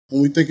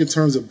when we think in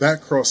terms of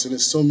back crossing,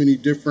 there's so many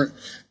different,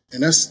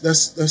 and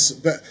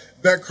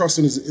back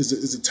crossing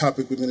is a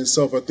topic within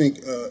itself. I think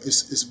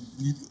it's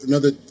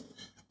another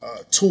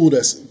tool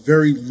that's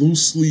very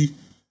loosely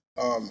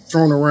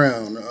thrown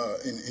around,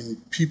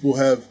 and people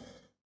have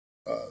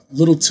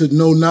little to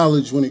no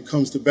knowledge when it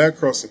comes to back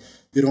crossing.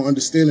 They don't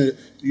understand it.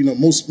 You know,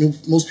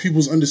 most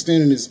people's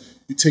understanding is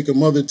you take a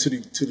mother to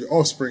the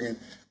offspring, and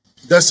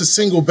that's a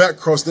single back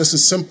cross. That's a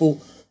simple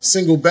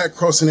single back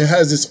cross, and it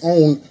has its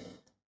own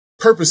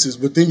purposes.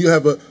 But then you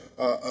have a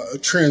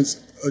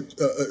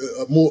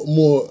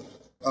more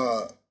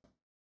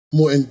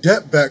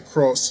in-depth back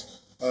cross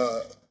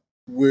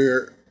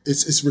where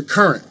it's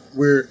recurrent,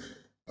 where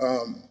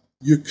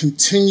you're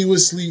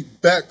continuously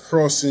back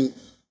crossing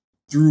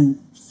through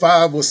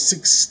 5 or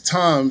 6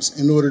 times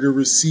in order to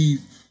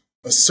receive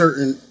a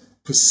certain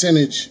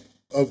percentage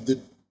of the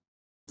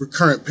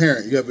recurrent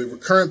parent. You have a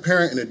recurrent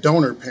parent and a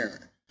donor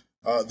parent.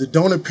 The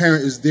donor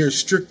parent is there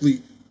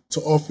strictly to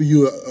offer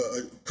you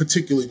a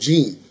particular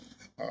gene.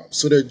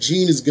 So that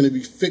gene is going to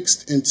be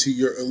fixed into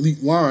your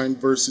elite line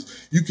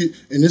versus you could,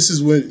 and this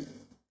is when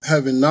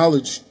having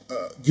knowledge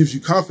gives you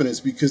confidence,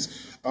 because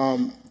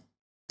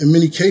in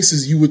many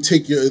cases you would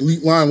take your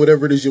elite line,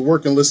 whatever it is you're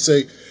working, let's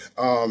say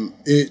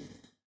it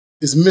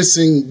is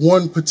missing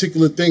one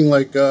particular thing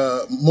like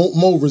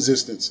mold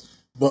resistance,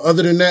 but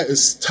other than that,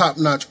 it's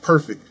top-notch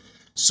perfect.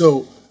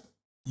 So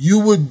you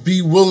would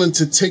be willing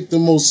to take the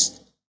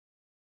most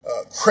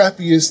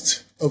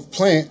crappiest of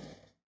plant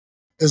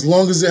as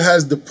long as it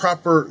has the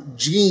proper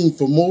gene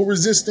for mold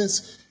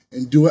resistance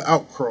and do an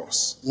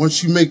outcross.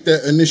 Once you make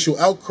that initial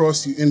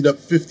outcross, you end up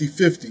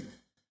 50-50.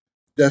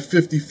 That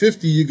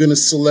 50-50 you're going to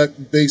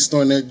select based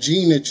on that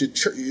gene that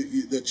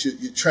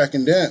you're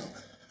tracking down,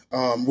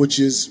 which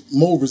is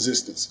mold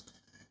resistance.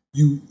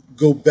 You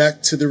go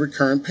back to the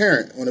recurrent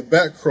parent on a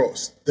back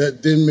cross.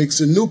 That then makes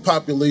a new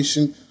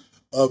population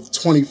of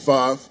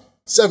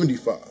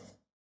 25-75.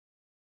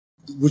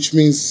 Which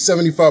means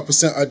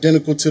 75%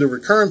 identical to the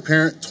recurrent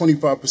parent,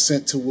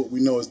 25% to what we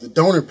know as the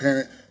donor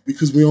parent,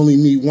 because we only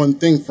need one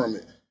thing from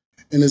it.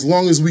 And as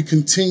long as we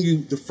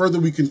continue, the further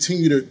we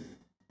continue to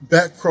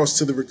back cross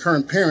to the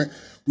recurrent parent,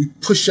 we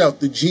push out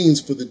the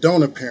genes for the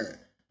donor parent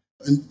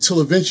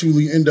until eventually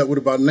we end up with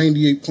about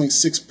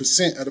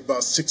 98.6% at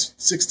about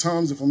six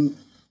times, if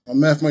my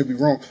math might be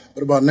wrong,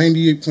 but about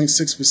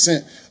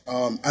 98.6%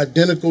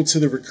 identical to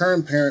the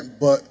recurrent parent,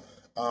 but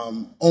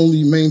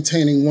only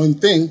maintaining one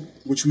thing,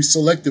 which we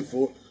selected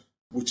for,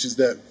 which is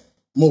that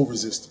mold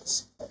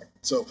resistance.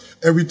 So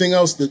everything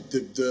else,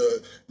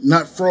 the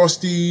not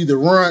frosty, the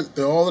runt,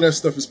 all of that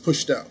stuff is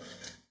pushed out.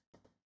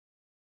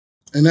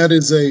 And that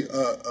is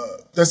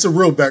that's a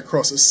real back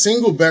cross. A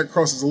single back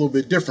cross is a little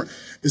bit different.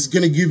 It's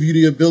going to give you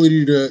the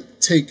ability to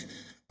take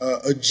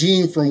a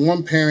gene from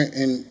one parent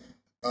and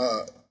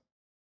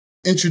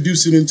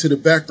introduce it into the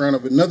background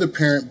of another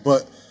parent,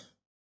 but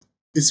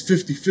it's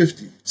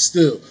 50-50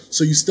 still.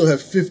 So you still have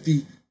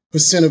 50%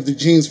 of the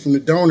genes from the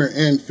donor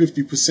and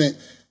 50%.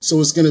 So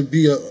it's going to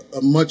be a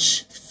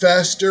much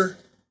faster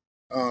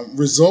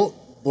result,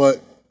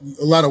 but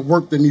a lot of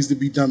work that needs to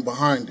be done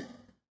behind it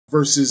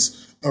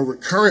versus a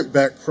recurrent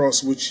back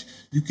cross, which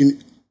you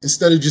can,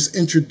 instead of just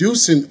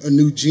introducing a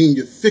new gene,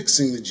 you're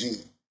fixing the gene.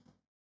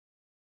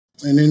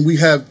 And then we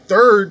have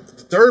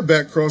the third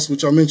back cross,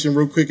 which I'll mention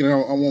real quick, and I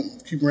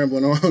won't keep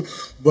rambling on,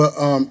 but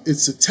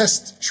it's a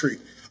test tree.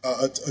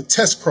 A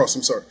test cross,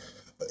 I'm sorry.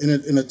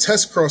 And a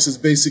test cross is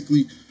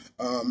basically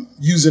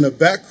using a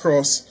back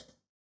cross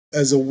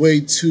as a way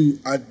to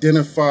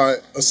identify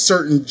a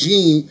certain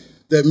gene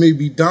that may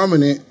be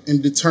dominant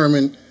and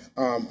determine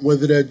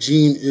whether that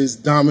gene is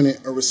dominant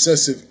or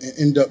recessive and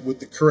end up with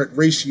the correct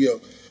ratio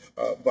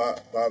by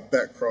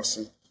back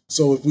crossing.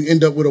 So if we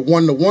end up with a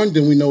 1-to-1,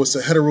 then we know it's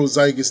a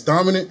heterozygous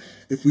dominant.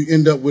 If we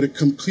end up with a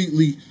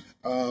completely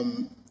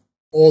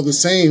all the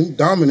same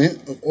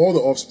dominant of all the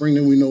offspring,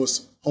 then we know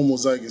it's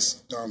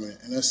homozygous dominant,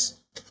 and that's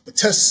a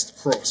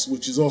test cross,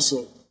 which is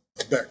also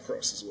a back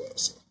cross as well.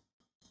 So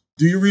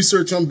do your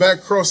research on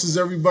back crosses,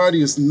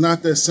 everybody. It's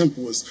not that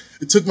simple.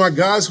 It took my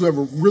guys who have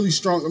a really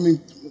strong,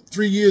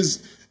 3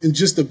 years in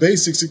just the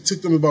basics. It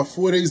took them about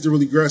 4 days to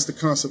really grasp the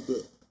concept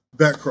of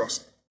back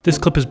crossing. This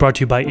clip is brought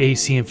to you by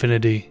AC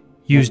Infinity.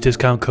 Use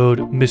discount code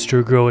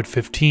MrGrow at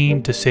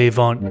 15 to save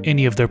on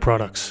any of their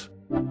products.